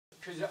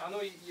because I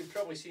know you've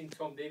probably seen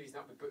Tom Davies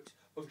not the books.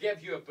 We'll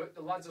give you a book.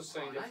 The lads will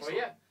sign it for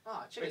you.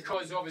 Oh, cheers.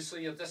 Because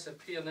obviously you're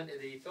disappearing into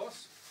the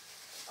ethos.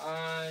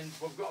 And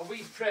we've got a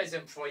wee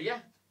present for you.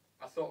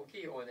 I thought we'll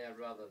get it on air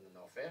rather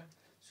than off air.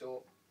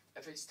 So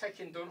if it's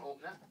ticking, don't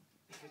open it.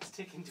 If it's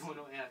ticking, don't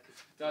open it.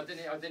 No,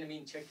 I didn't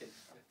mean chicken.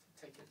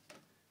 Ticking.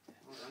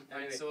 Anyway.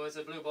 Anyway. So it's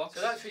a blue box.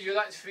 So that's for you.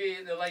 That's for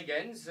the leg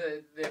ends.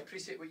 They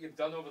appreciate what you've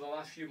done over the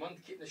last few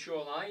months, keeping the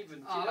show alive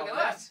and keeping look up at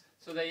that. that.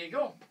 So there you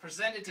go.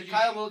 Presented to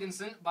Kyle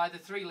Wilkinson by the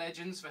Three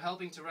Legends for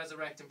helping to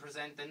resurrect and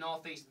present the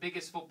North East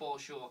biggest football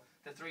show,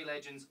 the Three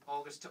Legends,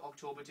 August to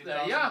October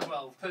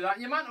 2012. Put that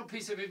on your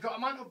mantelpiece. If you've got a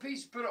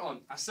mantelpiece, put it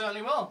on. I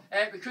certainly will.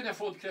 We couldn't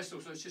afford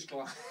crystal, so it's just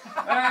glass.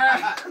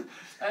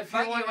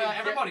 Thank you,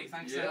 everybody.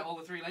 Thanks to all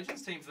the Three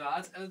Legends team for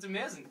that. That's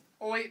amazing.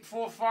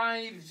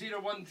 0845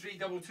 013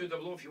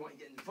 2200 if you want to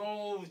get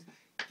involved.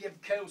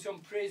 Give Kyle some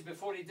praise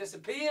before he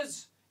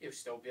disappears. He'll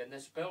still be in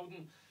this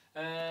building.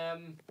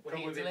 We're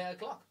here till 8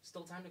 o'clock.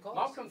 Still time to call.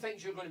 Malcolm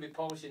thinks you're going to be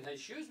polishing his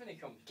shoes when he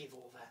comes. Give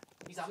over.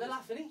 He's having a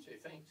laugh, isn't he? So he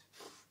thinks.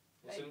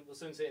 We'll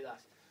soon say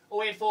that.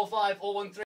 0845 013